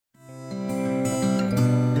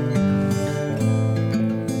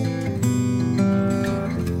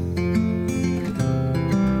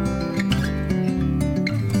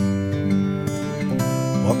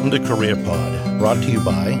Welcome to Career Pod, brought to you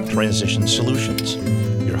by Transition Solutions.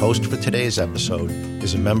 Your host for today's episode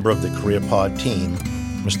is a member of the Career Pod team,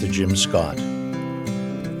 Mr. Jim Scott.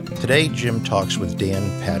 Today, Jim talks with Dan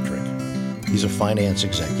Patrick. He's a finance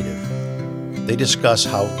executive. They discuss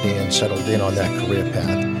how Dan settled in on that career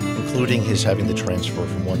path, including his having to transfer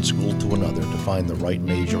from one school to another to find the right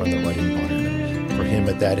major and the right environment for him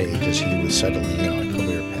at that age as he was settling in on a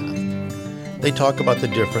career path. They talk about the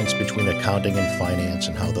difference between accounting and finance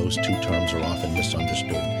and how those two terms are often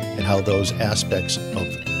misunderstood, and how those aspects of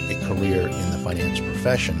a career in the finance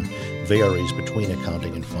profession varies between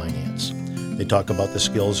accounting and finance. They talk about the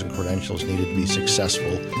skills and credentials needed to be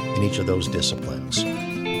successful in each of those disciplines.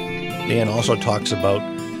 Dan also talks about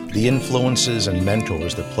the influences and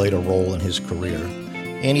mentors that played a role in his career,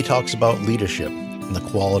 and he talks about leadership and the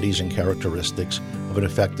qualities and characteristics of an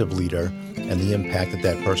effective leader and the impact that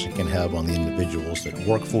that person can have on the individuals that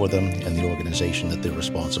work for them and the organization that they're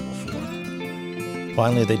responsible for.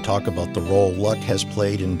 Finally, they talk about the role luck has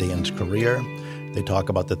played in Dan's career. They talk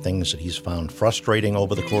about the things that he's found frustrating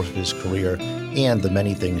over the course of his career and the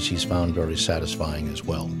many things he's found very satisfying as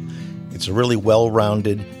well. It's a really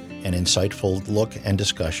well-rounded and insightful look and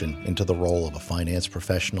discussion into the role of a finance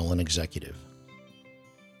professional and executive.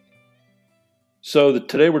 So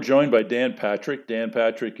today we're joined by Dan Patrick. Dan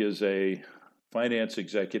Patrick is a finance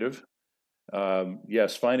executive.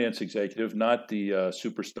 Yes, finance executive, not the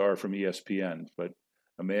superstar from ESPN, but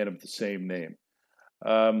a man of the same name.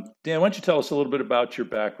 Dan, why don't you tell us a little bit about your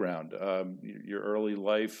background, your early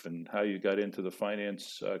life and how you got into the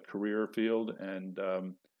finance career field, and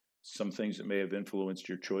some things that may have influenced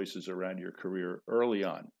your choices around your career early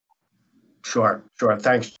on. Sure.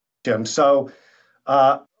 Thanks, Jim. So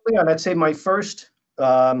early on, I'd say my first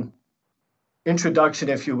introduction,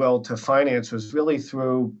 if you will, to finance was really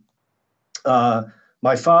through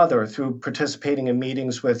my father, through participating in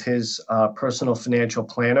meetings with his personal financial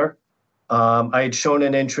planner. I had shown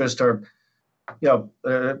an interest, or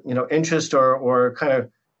kind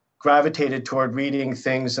of gravitated toward reading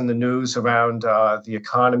things in the news around the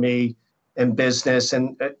economy and business.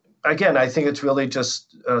 And again, I think it's really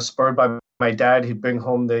just spurred by my dad. He'd bring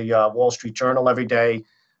home the Wall Street Journal every day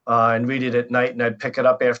and read it at night, and I'd pick it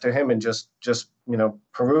up after him and just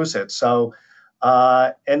peruse it. So,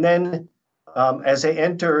 and then as I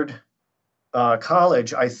entered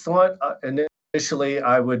college, I thought initially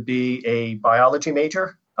I would be a biology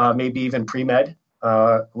major, maybe even pre-med,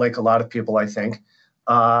 like a lot of people, I think.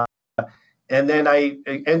 And then I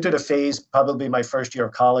entered a phase, probably my first year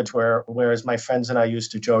of college, whereas my friends and I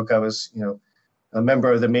used to joke, I was, a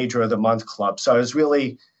member of the Major of the Month club. So I was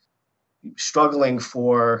really struggling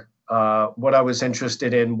for what I was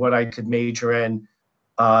interested in, what I could major in.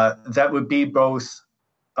 That would be both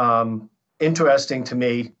interesting to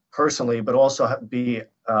me personally, but also be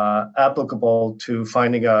applicable to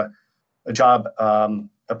finding a job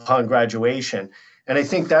upon graduation. And I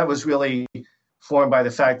think that was really formed by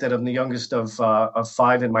the fact that I'm the youngest of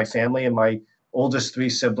five in my family, and my oldest three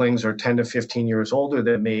siblings are 10 to 15 years older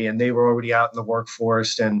than me, and they were already out in the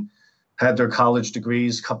workforce and had their college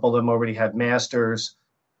degrees. A couple of them already had masters.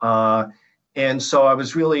 And so I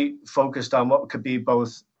was really focused on what could be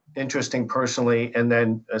both interesting personally, and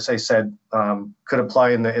then, as I said, could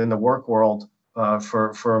apply in the work world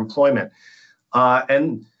for employment.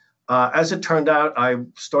 As it turned out, I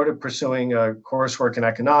started pursuing coursework in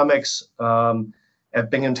economics at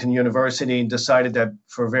Binghamton University, and decided that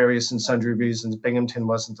for various and sundry reasons, Binghamton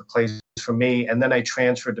wasn't the place for me. And then I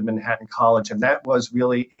transferred to Manhattan College, and that was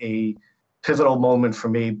really a pivotal moment for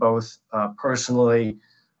me, both personally,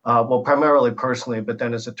 primarily personally, but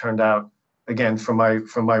then as it turned out, again, for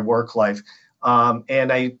my work life.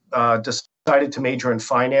 And I decided to major in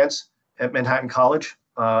finance at Manhattan College.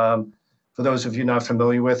 For those of you not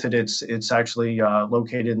familiar with it, it's actually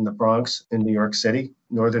located in the Bronx in New York City,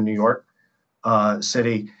 northern New York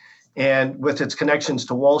City. And with its connections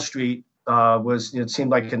to Wall Street, it seemed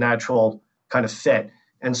like a natural kind of fit.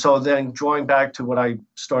 And so then drawing back to what I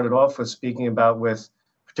started off with speaking about, with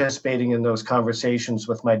participating in those conversations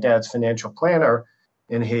with my dad's financial planner,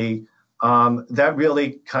 and that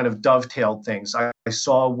really kind of dovetailed things. I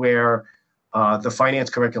saw where the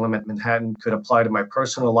finance curriculum at Manhattan could apply to my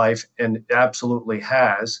personal life, and it absolutely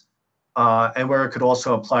has, and where it could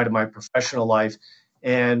also apply to my professional life.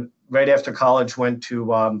 And right after college, went to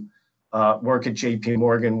work at JP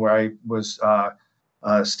Morgan, where I was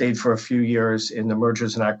stayed for a few years in the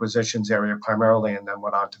mergers and acquisitions area primarily, and then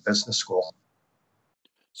went on to business school.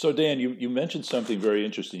 So Dan, you mentioned something very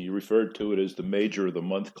interesting. You referred to it as the Major of the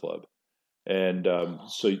Month Club. And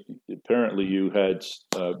so apparently you had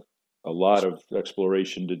a lot of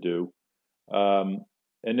exploration to do.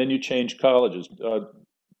 and then you changed colleges.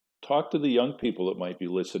 Talk to the young people that might be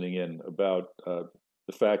listening in about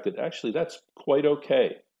the fact that actually that's quite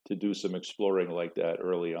okay to do some exploring like that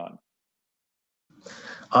early on.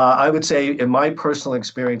 I would say, in my personal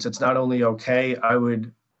experience, it's not only okay, I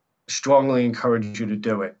would strongly encourage you to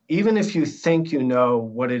do it, even if you think you know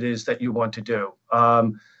what it is that you want to do.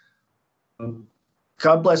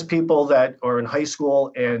 God bless people that are in high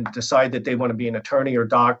school and decide that they want to be an attorney or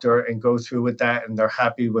doctor and go through with that, and they're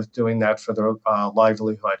happy with doing that for their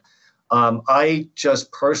livelihood. I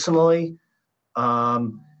just personally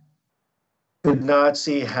could not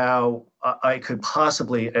see how I could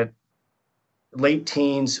possibly, at late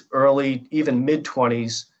teens, early, even mid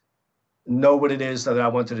 20s, know what it is that I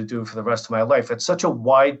wanted to do for the rest of my life. It's such a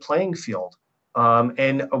wide playing field.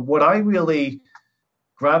 And what I really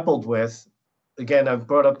grappled with, again, I've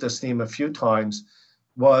brought up this theme a few times,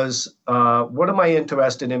 was what am I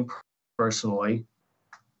interested in personally?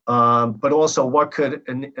 But also what could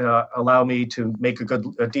allow me to make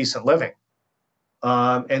a decent living.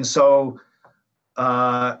 And so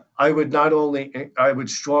I would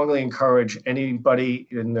strongly encourage anybody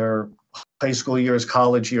in their high school years,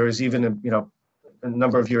 college years, even a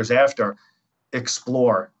number of years after,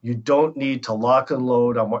 explore. You don't need to lock and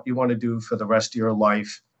load on what you want to do for the rest of your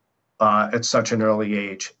life at such an early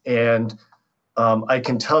age. And I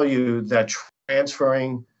can tell you that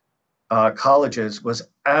transferring colleges was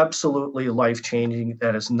absolutely life-changing.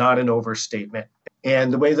 That is not an overstatement.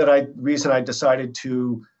 And the reason I decided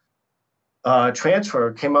to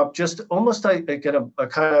transfer came up just almost like a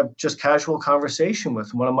kind of just casual conversation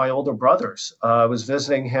with one of my older brothers. I was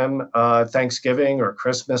visiting him Thanksgiving or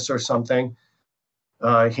Christmas or something,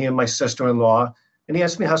 he and my sister-in-law, and he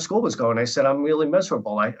asked me how school was going. I said, I'm really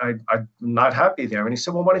miserable. I'm not happy there. And he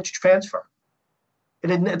said, well, why don't you transfer?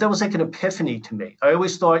 That was like an epiphany to me. I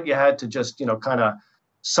always thought you had to just, kind of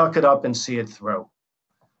suck it up and see it through.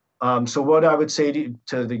 So what I would say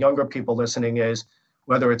to the younger people listening is,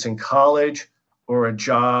 whether it's in college or a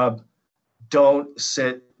job, don't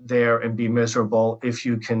sit there and be miserable if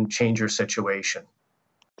you can change your situation.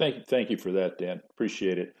 Thank you for that, Dan.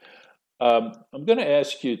 Appreciate it. I'm going to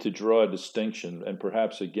ask you to draw a distinction, and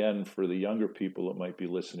perhaps again for the younger people that might be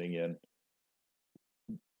listening in,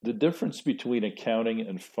 the difference between accounting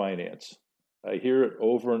and finance. I hear it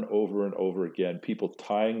over and over and over again, people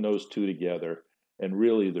tying those two together, and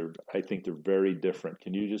really I think they're very different.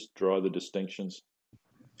 Can you just draw the distinctions?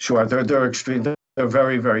 Sure, they're extreme. They're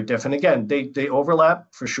very, very different. Again, they overlap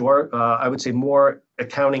for sure. I would say more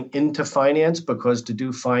accounting into finance, because to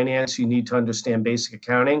do finance, you need to understand basic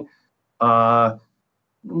accounting. Yes,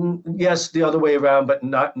 the other way around, but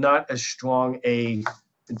not as strong a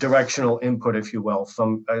directional input, if you will,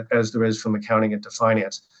 as there is from accounting into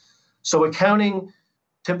finance. So accounting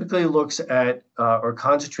typically looks at or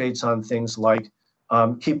concentrates on things like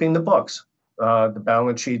keeping the books, the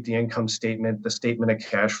balance sheet, the income statement, the statement of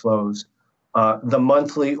cash flows, the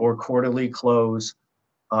monthly or quarterly close,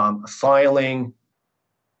 filing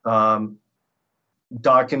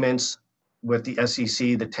documents with the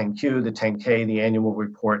SEC, the 10Q, the 10K, the annual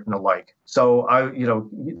report, and the like. So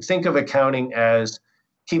think of accounting as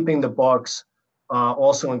keeping the books,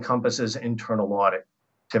 also encompasses internal audit,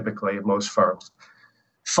 typically at most firms.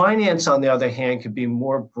 Finance, on the other hand, could be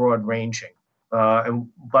more broad-ranging. And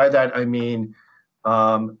by that, I mean,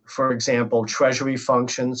 for example, treasury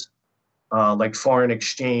functions like foreign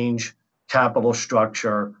exchange, capital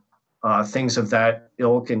structure, things of that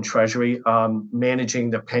ilk in treasury, managing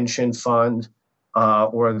the pension fund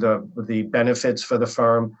or the benefits for the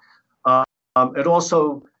firm. It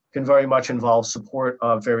also can very much involve support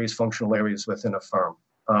of various functional areas within a firm,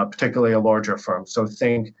 particularly a larger firm. So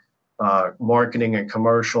think marketing and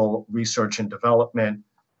commercial, research and development,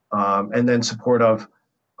 and then support of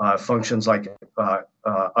functions like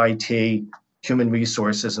IT, human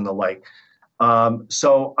resources, and the like.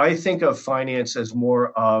 So I think of finance as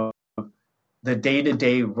more of the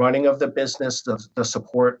day-to-day running of the business, the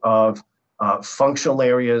support of functional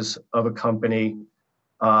areas of a company,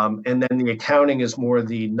 and then the accounting is more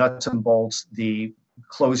the nuts and bolts, the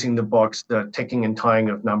closing the books, the ticking and tying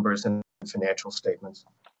of numbers and financial statements.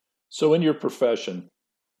 So in your profession,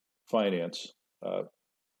 finance,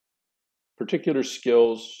 particular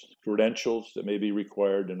skills, credentials that may be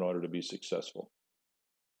required in order to be successful?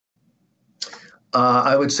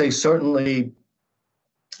 I would say certainly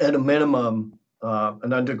at a minimum,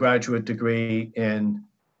 an undergraduate degree in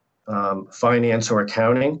finance or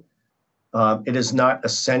accounting. It is not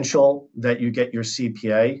essential that you get your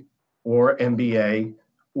CPA or MBA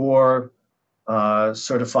or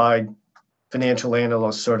certified financial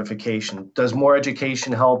analyst certification. Does more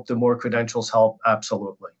education help? Do more credentials help?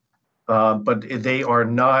 Absolutely. But they are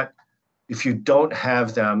not, if you don't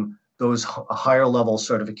have them, those higher level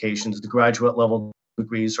certifications, the graduate level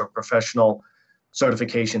degrees or professional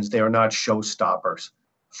certifications, they are not showstoppers.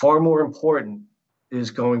 Far more important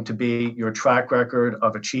is going to be your track record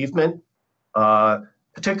of achievement,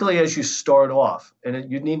 particularly as you start off.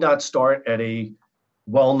 And you need not start at a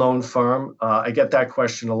well-known firm. I get that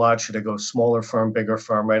question a lot. Should I go smaller firm, bigger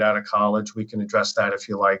firm right out of college? We can address that if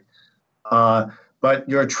you like. But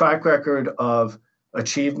your track record of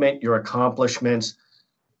achievement, your accomplishments,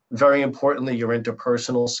 very importantly, your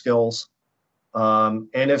interpersonal skills. And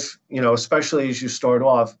if, especially as you start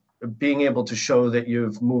off, being able to show that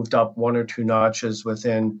you've moved up one or two notches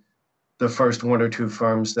within the first one or two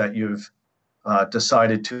firms that you've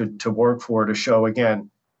decided to work for, to show, again,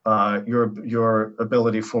 your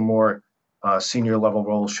ability for more senior level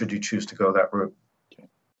roles should you choose to go that route. Okay.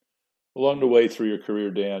 Along the way through your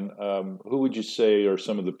career, Dan, who would you say are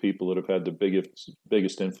some of the people that have had the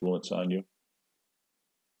biggest influence on you?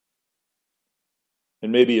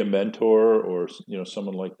 And maybe a mentor or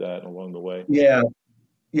someone like that along the way. Yeah.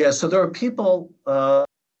 So there are people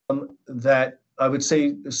that I would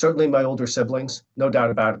say certainly my older siblings, no doubt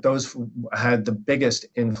about it. Those had the biggest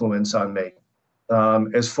influence on me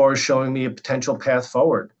as far as showing me a potential path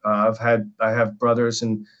forward. I have brothers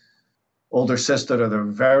and older sister that are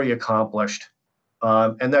very accomplished,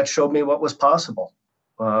 and that showed me what was possible.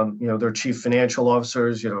 They're chief financial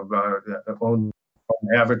officers, own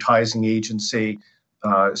an advertising agency,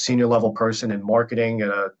 senior level person in marketing at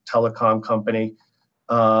a telecom company.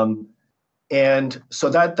 And so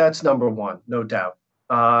that's number one, no doubt.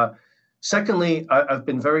 Secondly, I've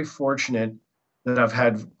been very fortunate that I've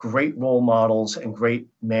had great role models and great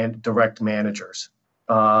direct managers.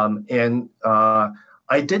 And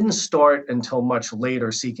I didn't start until much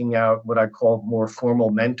later seeking out what I call more formal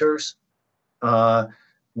mentors. But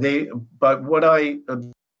what I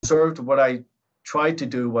observed, what I tried to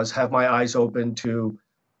do was have my eyes open to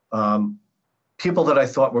people that I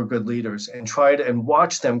thought were good leaders and and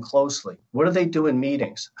watch them closely. What do they do in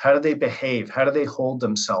meetings? How do they behave? How do they hold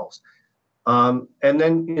themselves? And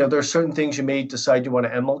then, there are certain things you may decide you want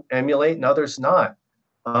to emulate and others not.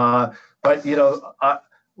 But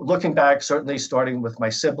looking back, certainly starting with my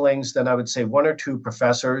siblings, then I would say one or two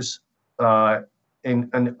professors at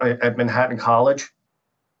Manhattan College,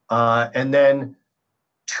 and then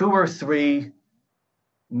two or three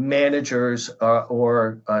managers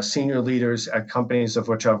or senior leaders at companies of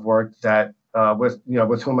which I've worked that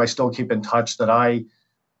with whom I still keep in touch, that I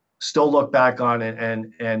still look back on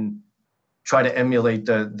and try to emulate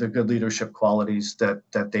the good leadership qualities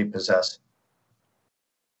that they possess.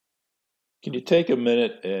 Can you take a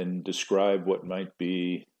minute and describe what might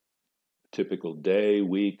be a typical day,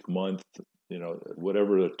 week, month,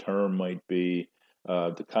 whatever the term might be,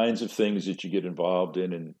 the kinds of things that you get involved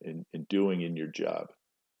in doing in your job?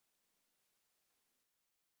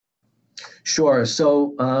 Sure.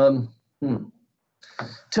 So,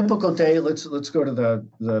 typical day. Let's go to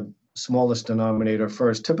the smallest denominator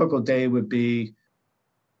first. Typical day would be,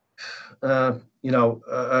 a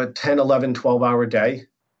 10, 11, 12-hour day,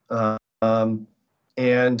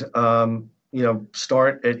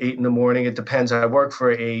 start at 8 in the morning. It depends. I work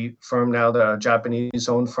for a firm now, a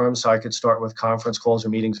Japanese-owned firm, so I could start with conference calls or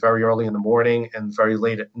meetings very early in the morning and very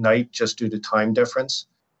late at night, just due to time difference.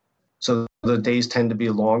 So the days tend to be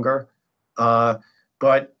longer.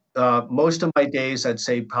 But most of my days, I'd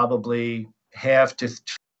say probably half to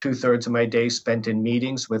two-thirds of my day spent in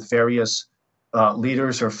meetings with various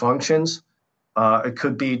leaders or functions. It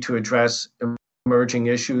could be to address emerging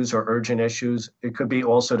issues or urgent issues. It could be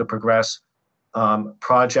also to progress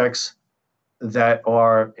projects that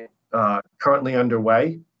are currently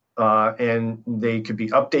underway. And they could be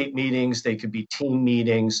update meetings, they could be team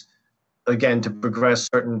meetings, again, to progress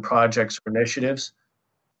certain projects or initiatives.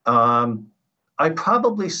 I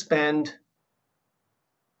probably spend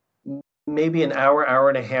maybe an hour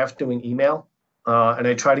and a half doing email, and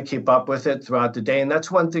I try to keep up with it throughout the day. And that's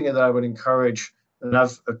one thing that I would encourage, and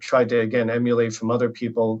I've tried to, again, emulate from other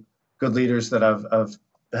people, good leaders that I've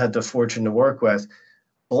had the fortune to work with.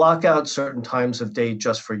 Block out certain times of day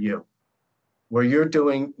just for you, where you're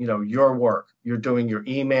doing, your work. You're doing your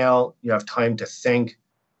email. You have time to think,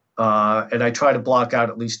 and I try to block out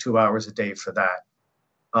at least 2 hours a day for that.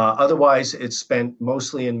 Otherwise, it's spent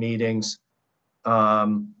mostly in meetings.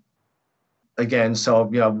 Again, so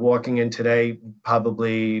walking in today, I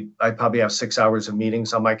probably have 6 hours of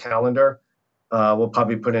meetings on my calendar. We'll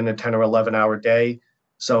probably put in a 10 or 11-hour day.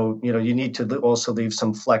 So you need to also leave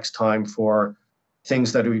some flex time for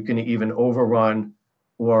things that are going to even overrun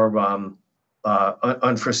or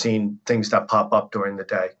unforeseen things that pop up during the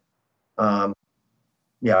day.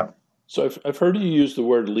 Yeah. So I've heard you use the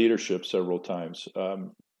word leadership several times.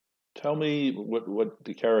 Tell me what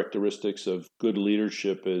the characteristics of good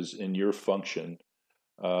leadership is in your function,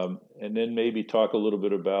 and then maybe talk a little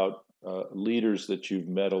bit about leaders that you've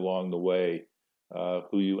met along the way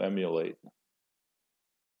who you emulate.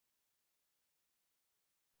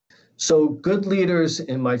 So good leaders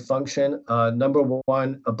in my function, number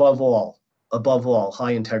one, above all,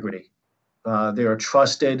 high integrity. They are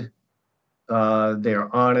trusted, they are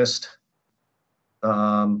honest,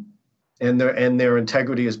 and their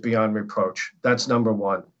integrity is beyond reproach. That's number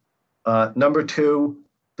one. Number two,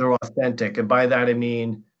 they're authentic, and by that I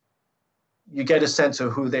mean you get a sense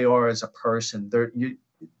of who they are as a person.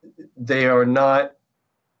 They are not,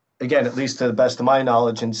 again, at least to the best of my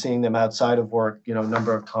knowledge and seeing them outside of work, a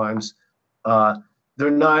number of times,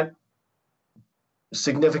 they're not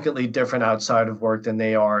significantly different outside of work than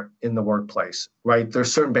they are in the workplace, right?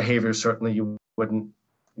 There's certain behaviors certainly you wouldn't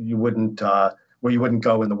where you wouldn't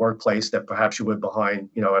go in the workplace that perhaps you would behind,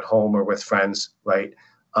 at home or with friends, right?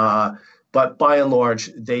 But by and large,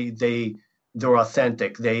 they're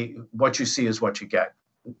authentic. What you see is what you get.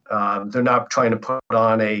 They're not trying to put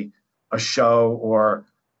on a show or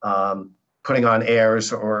putting on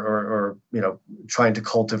airs or trying to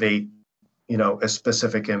cultivate a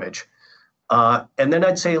specific image. And then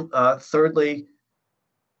I'd say thirdly,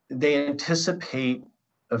 they anticipate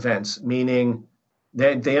events, meaning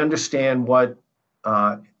they understand what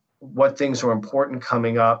things are important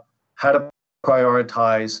coming up, how to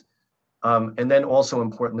prioritize, and then also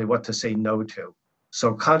importantly, what to say no to.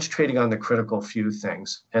 So concentrating on the critical few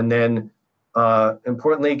things, and then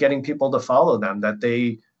importantly, getting people to follow them, that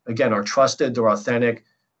they, again, are trusted, they're authentic,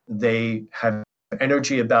 they have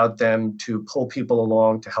energy about them to pull people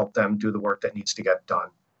along to help them do the work that needs to get done.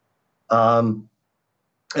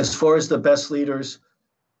 As far as the best leaders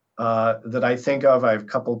that I think of, I have a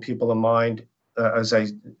couple of people in mind as I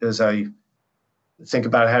think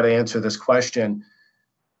about how to answer this question.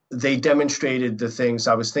 They demonstrated the things.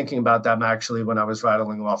 I was thinking about them actually when I was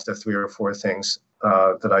rattling off the 3 or 4 things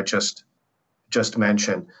that I just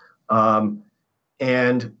mentioned.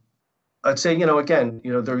 And I'd say, again,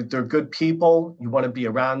 they're good people. You want to be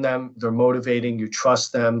around them. They're motivating. You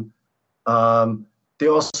trust them. They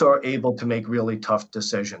also are able to make really tough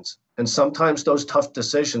decisions. And sometimes those tough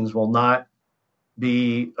decisions will not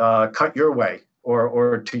be cut your way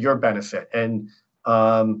or to your benefit. And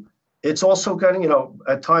it's also going to,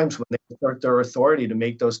 at times when they assert their authority to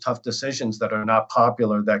make those tough decisions that are not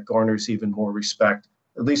popular, that garners even more respect,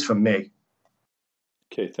 at least from me.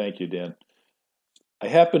 Okay, thank you, Dan. I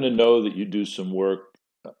happen to know that you do some work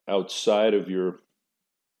outside of your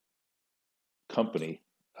company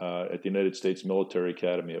at the United States Military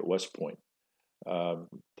Academy at West Point. Tell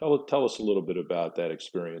us a little bit about that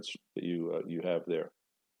experience that you have there.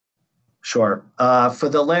 Sure. For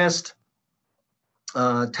the last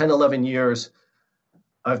 10, 11 years,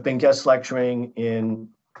 I've been guest lecturing in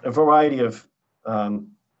a variety of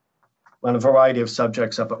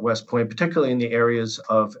subjects up at West Point, particularly in the areas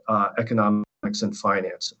of economics and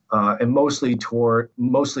finance, and mostly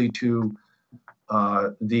to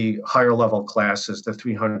the higher level classes, the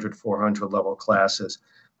 300, 400 level classes.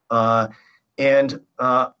 And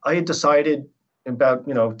I had decided about,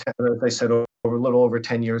 as I said, a little over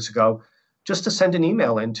 10 years ago, just to send an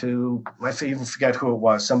email into, I even forget who it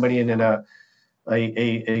was, somebody in an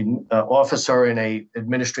officer in a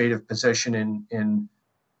administrative position in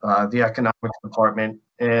the economics department.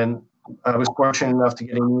 And I was fortunate enough to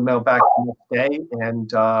get an email back the next day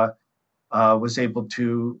and was able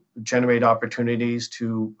to generate opportunities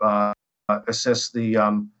to assist the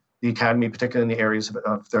academy, particularly in the areas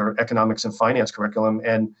of their economics and finance curriculum.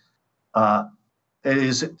 And it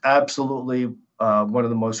is absolutely one of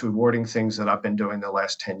the most rewarding things that I've been doing the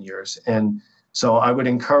last 10 years. And so I would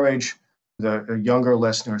encourage the younger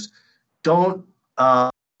listeners, don't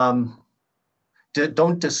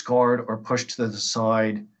discard or push to the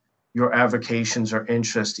side your avocations or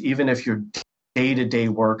interests, even if your day-to-day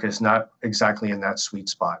work is not exactly in that sweet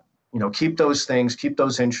spot. Keep those things, keep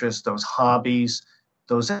those interests, those hobbies,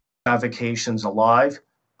 those avocations alive.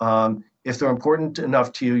 If they're important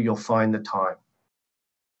enough to you, you'll find the time.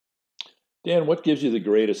 Dan, what gives you the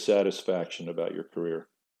greatest satisfaction about your career?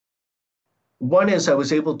 One is I've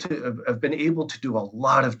been able to do a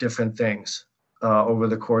lot of different things over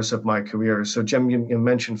the course of my career. So Jim, you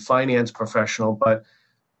mentioned finance professional, but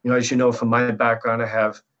as you know, from my background, I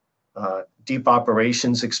have deep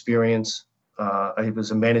operations experience. I was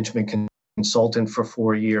a management consultant for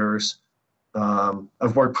 4 years.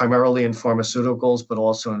 I've worked primarily in pharmaceuticals, but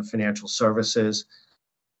also in financial services.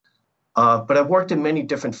 But I've worked in many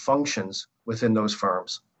different functions within those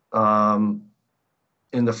firms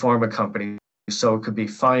in the pharma company. So it could be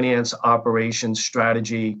finance, operations,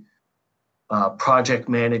 strategy, project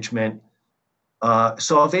management.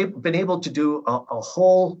 So I've been able to do a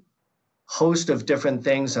whole host of different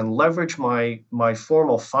things and leverage my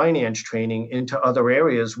formal finance training into other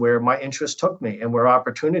areas where my interest took me and where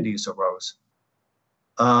opportunities arose.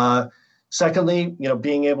 Secondly,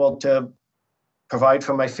 being able to provide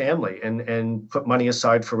for my family and put money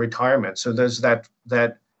aside for retirement. So there's that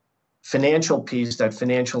financial piece, that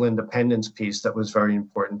financial independence piece that was very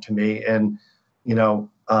important to me. And,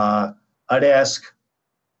 I'd ask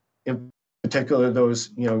in particular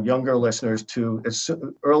those, younger listeners to,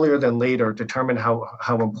 earlier than later, determine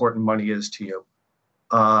how important money is to you.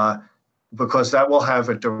 Because that will have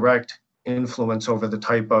a direct influence over the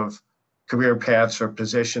type of career paths or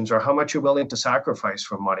positions or how much you're willing to sacrifice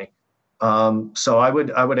for money. So I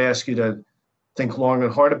would ask you to think long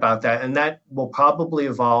and hard about that. And that will probably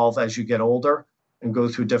evolve as you get older and go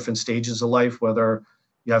through different stages of life, whether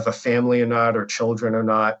you have a family or not, or children or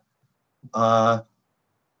not.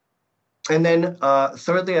 And then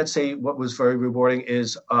thirdly, I'd say what was very rewarding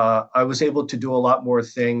is I was able to do a lot more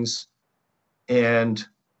things and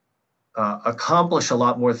accomplish a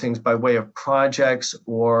lot more things by way of projects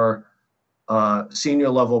or senior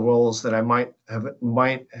level roles that I might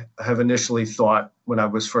have initially thought when I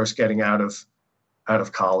was first getting out of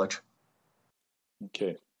college.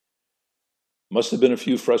 Okay. Must have been a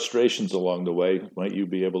few frustrations along the way. Might you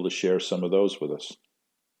be able to share some of those with us?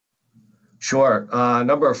 Sure. A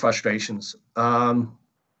number of frustrations. And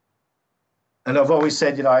I've always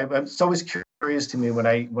said, it's always curious to me when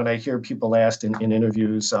I hear people asked in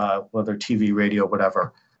interviews, whether TV, radio,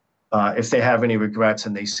 whatever, if they have any regrets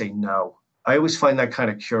and they say no. I always find that kind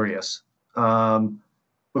of curious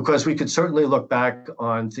because we could certainly look back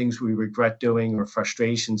on things we regret doing or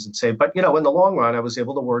frustrations and say, but, in the long run, I was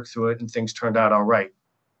able to work through it and things turned out all right.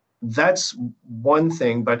 That's one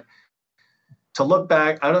thing. But to look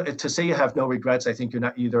back, to say you have no regrets, I think you're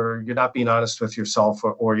not being honest with yourself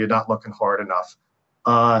or you're not looking hard enough.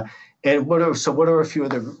 And what are a few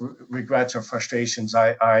of the regrets or frustrations?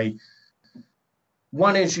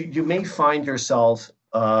 One is you may find yourself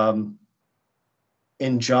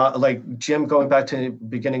in job, like Jim, going back to the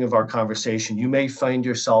beginning of our conversation, you may find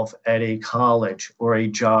yourself at a college or a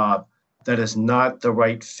job that is not the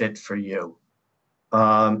right fit for you.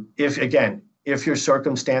 If your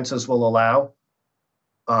circumstances will allow,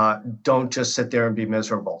 don't just sit there and be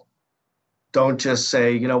miserable. Don't just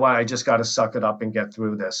say, you know what, I just got to suck it up and get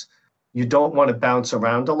through this. You don't want to bounce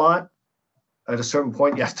around a lot. At a certain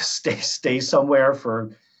point, you have to stay somewhere for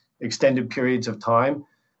extended periods of time.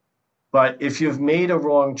 But if you've made a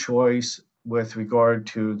wrong choice with regard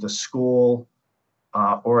to the school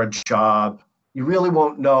or a job, you really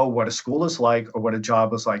won't know what a school is like or what a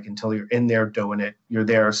job is like until you're in there doing it. You're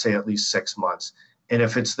there, say, at least 6 months. And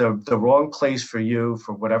if it's the wrong place for you,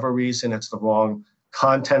 for whatever reason, it's the wrong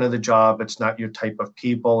content of the job, it's not your type of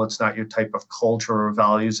people, it's not your type of culture or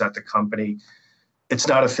values at the company, it's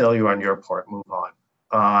not a failure on your part. Move on.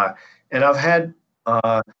 And I've had,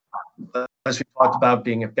 as we talked about,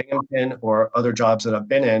 being at Binghamton or other jobs that I've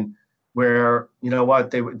been in, where,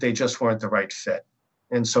 they just weren't the right fit.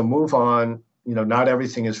 And so move on. Not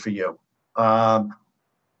everything is for you.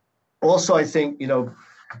 Also, I think,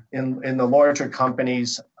 in the larger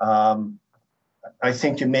companies, I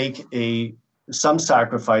think you make some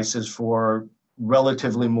sacrifices for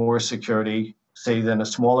relatively more security, say, than a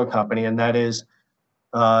smaller company. And that is,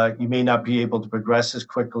 you may not be able to progress as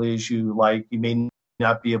quickly as you like. You may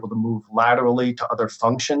not be able to move laterally to other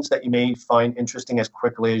functions that you may find interesting as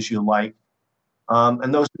quickly as you like.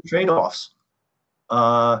 And those are trade-offs.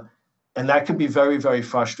 And that can be very, very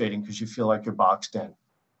frustrating because you feel like you're boxed in.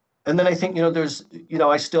 And then I think,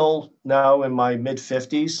 I still now in my mid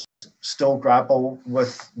 50s, still grapple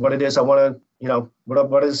with what it is I want to,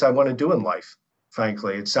 what it is I want to do in life.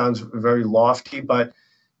 Frankly, it sounds very lofty, but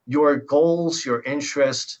your goals, your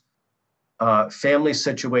interests, family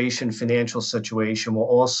situation, financial situation will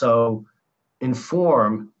also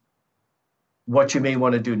inform what you may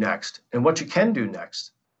want to do next and what you can do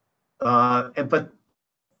next. But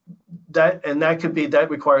that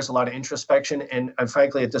requires a lot of introspection. And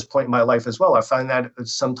frankly, at this point in my life as well, I find that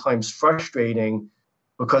it's sometimes frustrating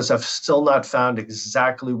because I've still not found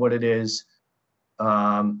exactly what it is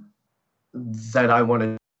that I want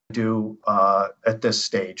to do at this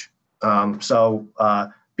stage. So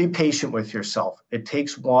be patient with yourself. It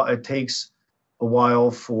takes a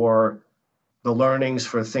while for the learnings,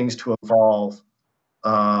 for things to evolve.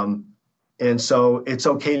 And so it's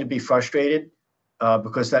okay to be frustrated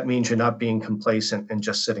because that means you're not being complacent and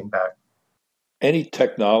just sitting back. Any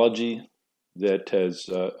technology that has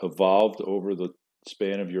evolved over the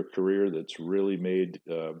span of your career that's really made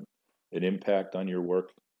an impact on your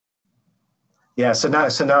work? Yeah, so now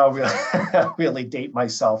I really date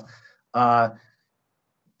myself.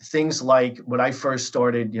 Things like when I first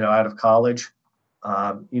started, out of college,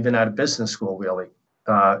 even out of business school, really,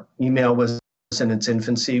 email was in its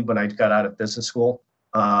infancy when I got out of business school,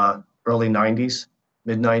 early 90s,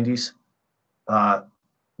 mid 90s.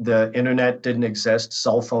 The internet didn't exist,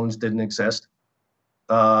 cell phones didn't exist.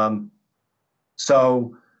 And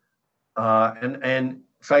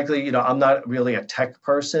frankly, I'm not really a tech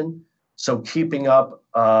person. So keeping up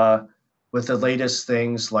with the latest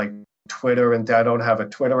things like Twitter, and I don't have a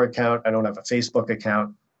Twitter account, I don't have a Facebook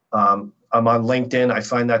account. I'm on LinkedIn. I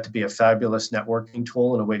find that to be a fabulous networking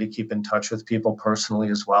tool and a way to keep in touch with people personally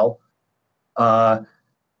as well.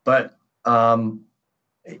 But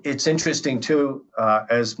it's interesting too,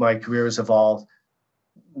 as my career has evolved,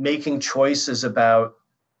 making choices about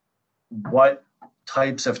what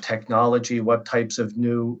types of technology, what types of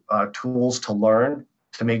new tools to learn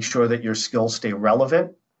to make sure that your skills stay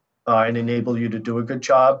relevant and enable you to do a good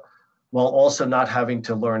job, while also not having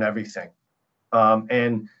to learn everything.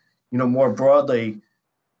 And more broadly,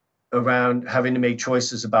 around having to make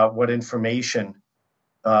choices about what information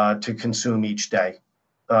to consume each day.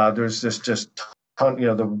 There's this just ton,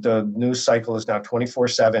 the news cycle is now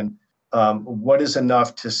 24/7. What is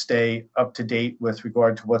enough to stay up to date with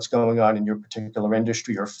regard to what's going on in your particular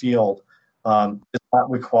industry or field? Does not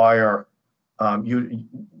require you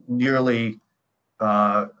nearly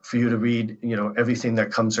for you to read, everything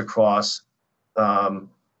that comes across the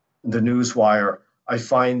news wire. I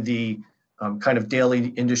find the kind of daily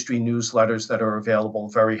industry newsletters that are available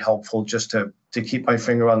very helpful just to keep my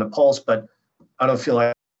finger on the pulse, but I don't feel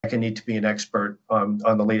like I need to be an expert on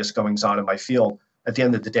the latest goings on in my field. At the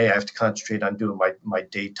end of the day, I have to concentrate on doing my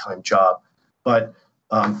daytime job. But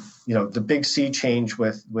the big sea change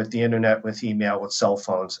with the internet, with email, with cell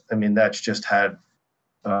phones, I mean, that's just had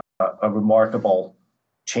a remarkable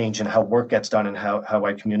change in how work gets done and how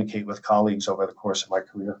I communicate with colleagues over the course of my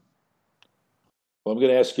career. Well, I'm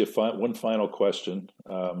going to ask you one final question.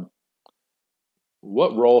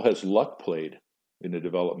 What role has luck played in the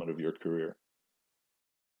development of your career?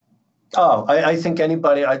 Oh, I think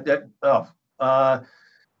anybody.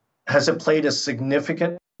 Has it played a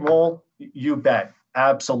significant role? You bet,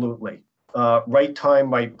 absolutely. Right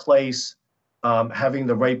time, right place, having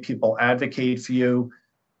the right people advocate for you.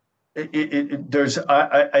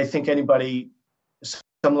 I think anybody,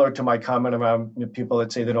 similar to my comment around people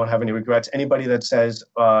that say they don't have any regrets, anybody that says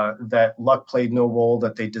that luck played no role,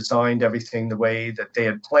 that they designed everything the way that they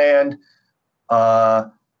had planned,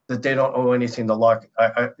 that they don't owe anything to luck,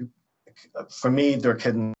 for me, they're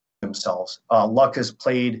kidding themselves. Luck has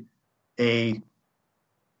played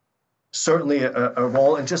certainly a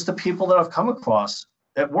role in just the people that I've come across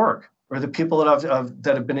at work, or the people that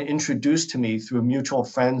have been introduced to me through mutual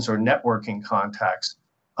friends or networking contacts,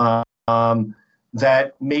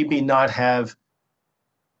 that maybe not have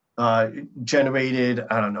generated,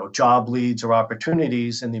 job leads or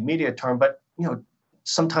opportunities in the immediate term, but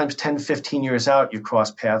sometimes 10, 15 years out, you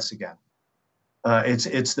cross paths again.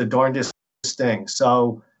 It's the darndest thing.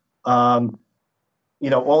 So,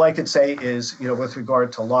 all I could say is, with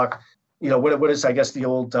regard to luck, what is, I guess, the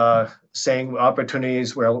old saying,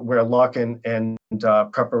 opportunities where luck and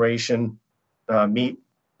preparation meet,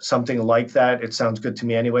 something like that. It sounds good to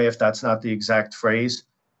me anyway, if that's not the exact phrase.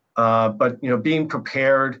 But being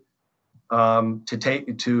prepared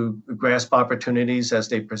to grasp opportunities as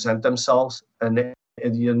they present themselves, and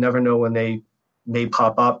you never know when they may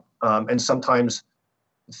pop up. And sometimes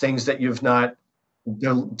things that you've not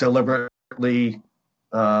deliberately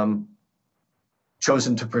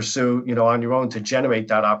chosen to pursue, on your own to generate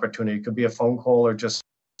that opportunity. It could be a phone call or just,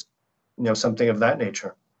 something of that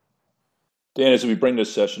nature. Dan, as we bring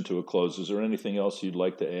this session to a close, is there anything else you'd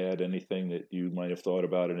like to add? Anything that you might have thought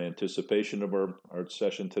about in anticipation of our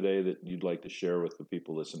session today that you'd like to share with the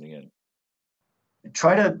people listening in?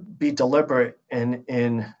 Try to be deliberate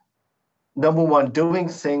in number one, doing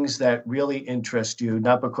things that really interest you,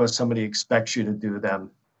 not because somebody expects you to do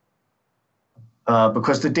them.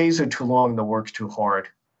 Because the days are too long, the work's too hard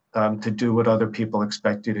to do what other people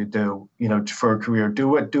expect you to do, for a career. Do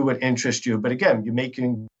what interests you. But again, you're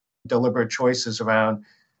making deliberate choices around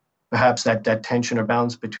perhaps that tension or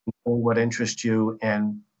balance between what interests you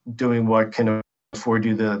and doing what can afford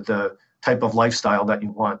you the type of lifestyle that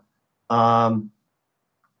you want.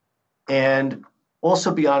 and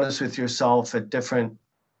also be honest with yourself at different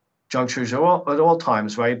junctures at all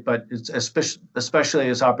times, right? But it's especially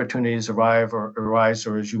as opportunities arise,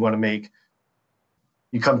 or as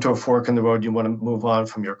you come to a fork in the road, you want to move on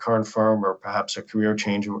from your current firm or perhaps a career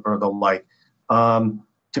change or the like.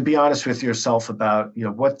 To be honest with yourself about,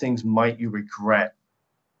 what things might you regret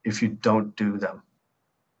if you don't do them.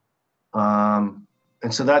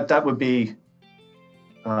 And so that would be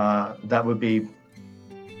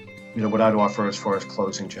what I'd offer as far as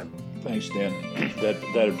closing, Jim. Thanks, Dan.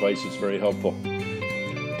 That advice is very helpful.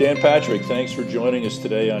 Dan Patrick, thanks for joining us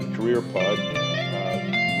today on Career Pod.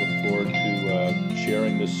 Look forward to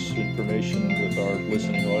sharing this information with our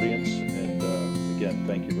listening audience. And again,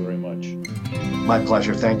 thank you very much. My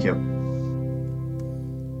pleasure. Thank you.